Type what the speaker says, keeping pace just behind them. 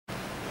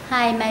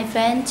Hi, my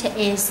friend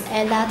is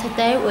Ella.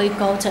 Today we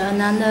go to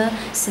another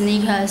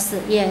sneakers.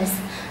 Yes,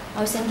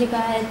 authentic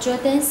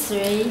Jordan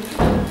 3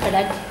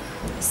 black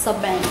sole.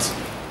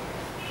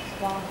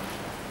 Wow.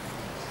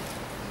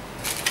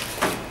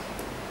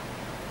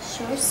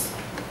 Shoes.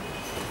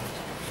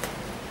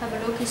 Have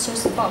a look at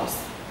shoes box.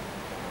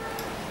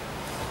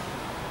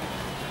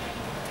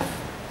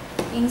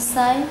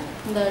 Inside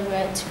the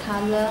red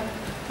color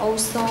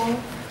also.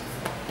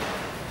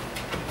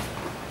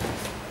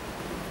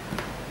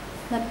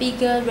 The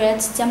bigger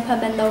red jumper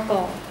band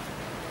logo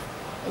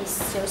is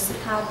just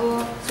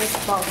cover,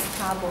 just box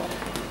cover.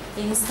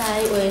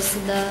 Inside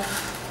with the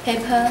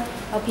paper,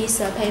 a piece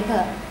of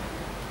paper.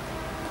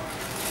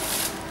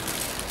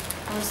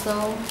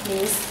 Also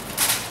this.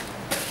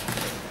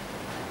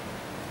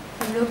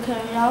 Look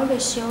around the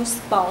shoes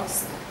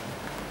box.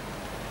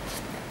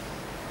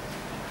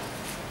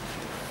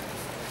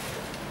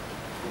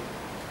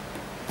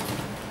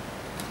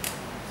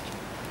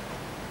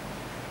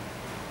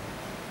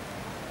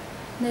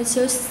 The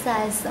shoes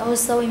size,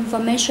 also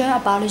information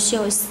about the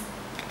shoes.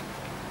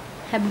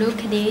 Have a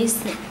look at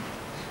this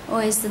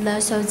with the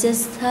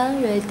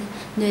suggested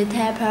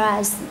retail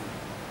price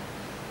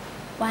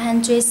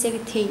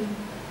 160.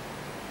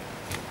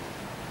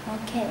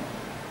 Okay,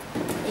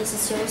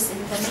 this shows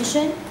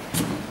information.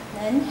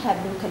 Then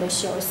have a look at the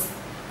shoes.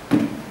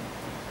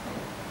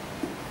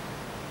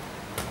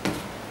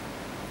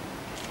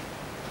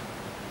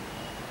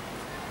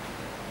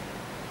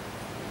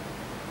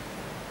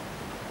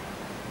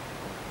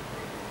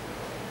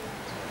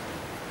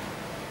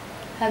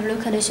 Have a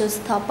look at the shoes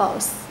top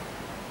box.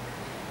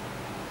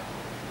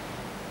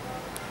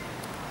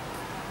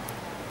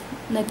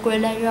 The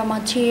green layer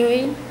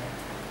material.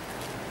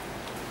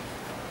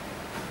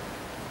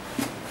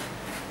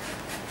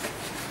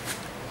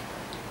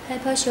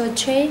 Paper shoe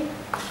tray.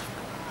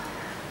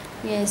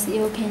 Yes,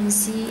 you can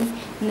see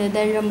the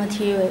layer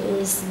material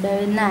is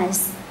very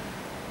nice.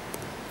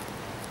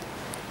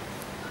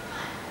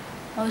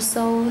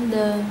 Also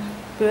the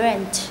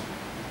brand.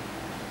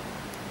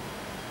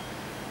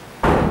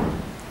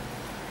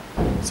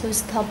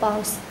 Shoes top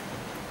box.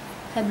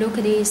 Have a look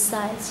at this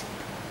side.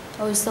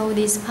 Also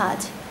this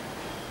part.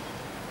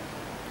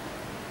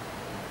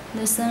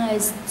 The sun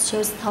is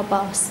shoes top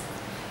box.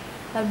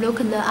 Have a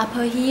look at the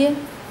upper here.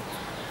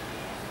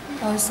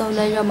 Also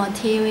the raw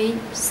material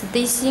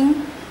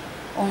stitching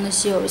on the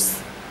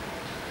shoes.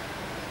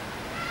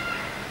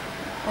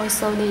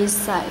 Also this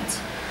side.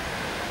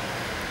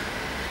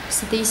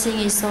 Stitching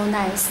is so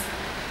nice.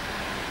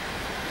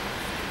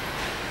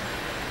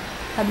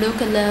 Have a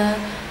look at the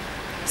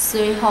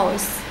 3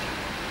 holes.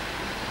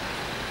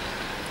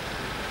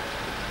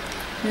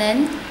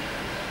 Then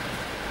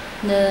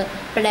the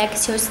black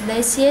shoes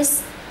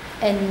laces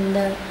and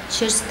the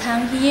shoes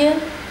tongue here.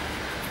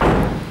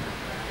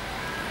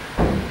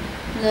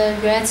 The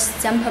red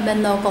jumper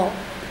band logo.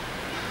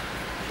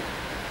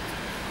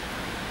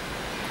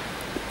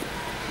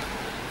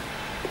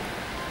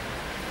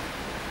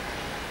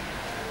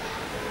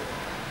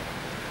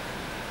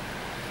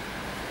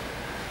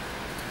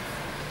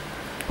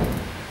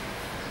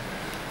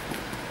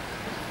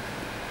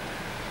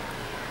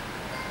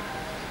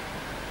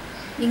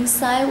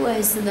 Inside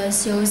with the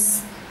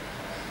shoes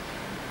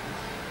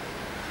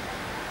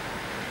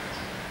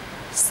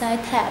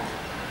side tab.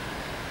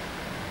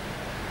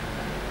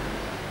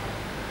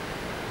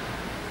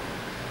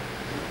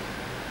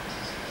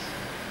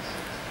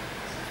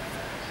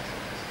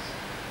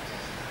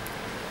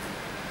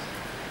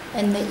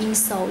 And the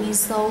insole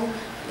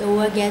you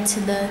will get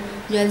the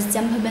red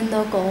jumper band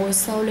logo,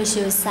 also the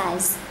shoe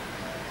size.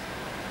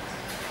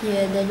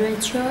 Here the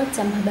retro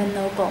jumper band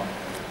logo.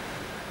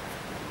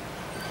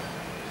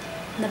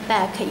 The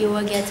back you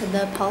will get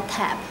the pole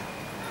tab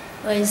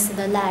with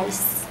the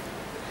lights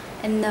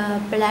and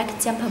the black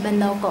jumper band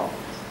logo,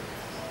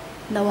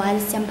 the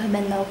white jumper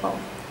band logo,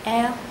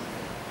 L,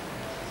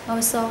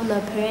 also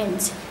the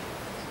print.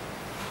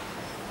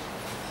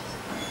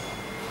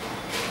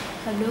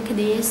 Look at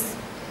this.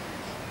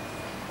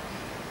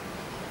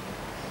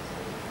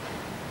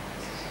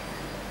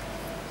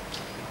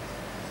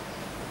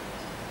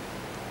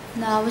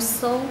 Now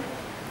also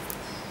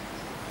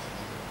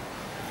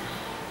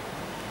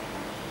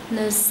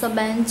the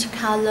sponge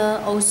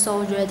color,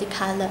 also red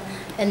color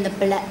and the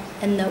black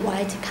and the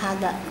white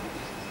color.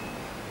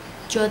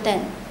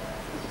 Jordan.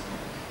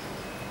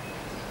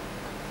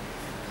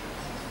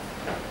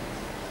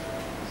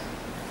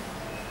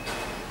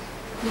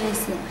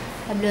 Yes,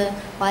 have the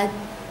white.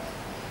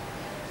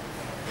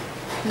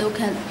 Look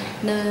at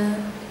the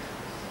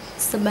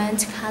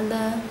sponge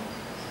color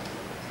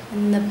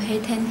and the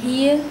pattern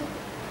here.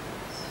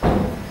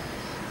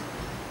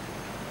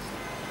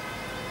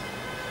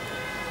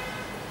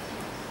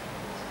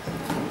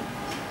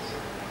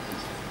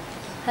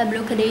 Have a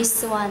look at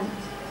this one.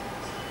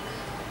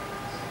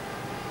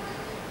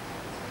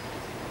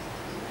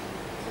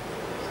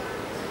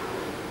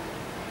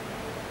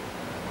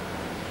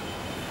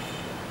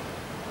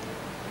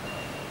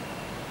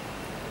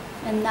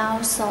 And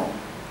now so.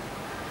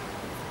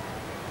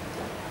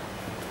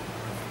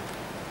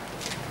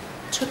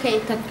 Okay,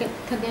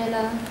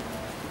 together.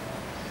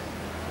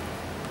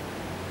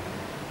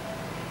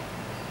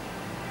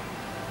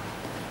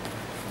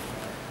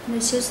 The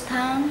shoes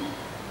time.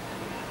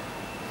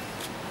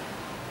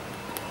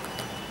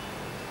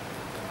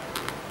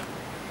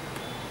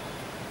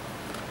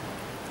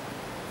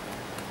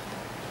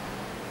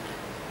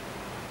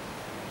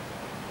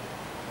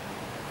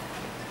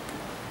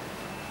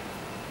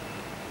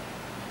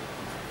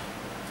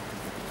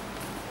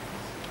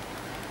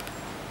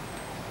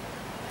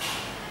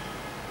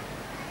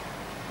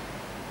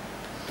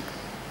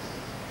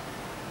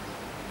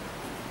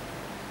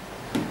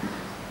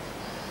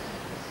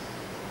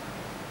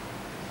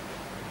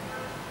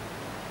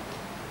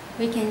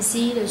 We can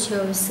see the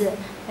shoes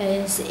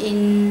is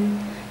in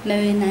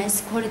very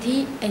nice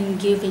quality,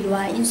 and if you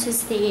are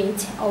interested in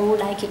it or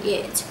like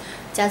it,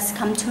 just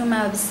come to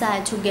my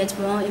website to get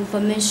more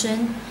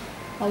information.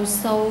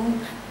 Also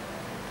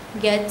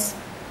get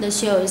the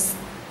shoes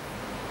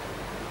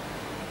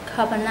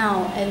cover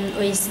now and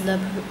with the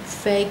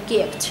free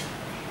gift.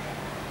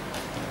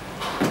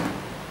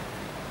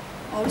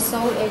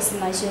 Also is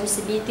my shoes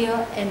video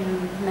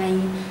and my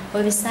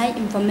website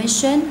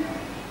information.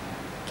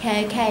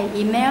 KK,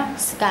 email,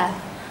 Skype.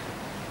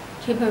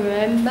 Keep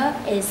remember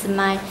is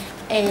my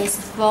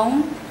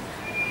phone.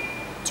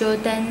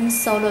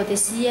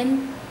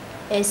 jordansole.cn.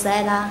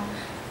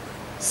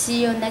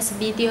 See you next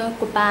video.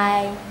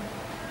 Goodbye.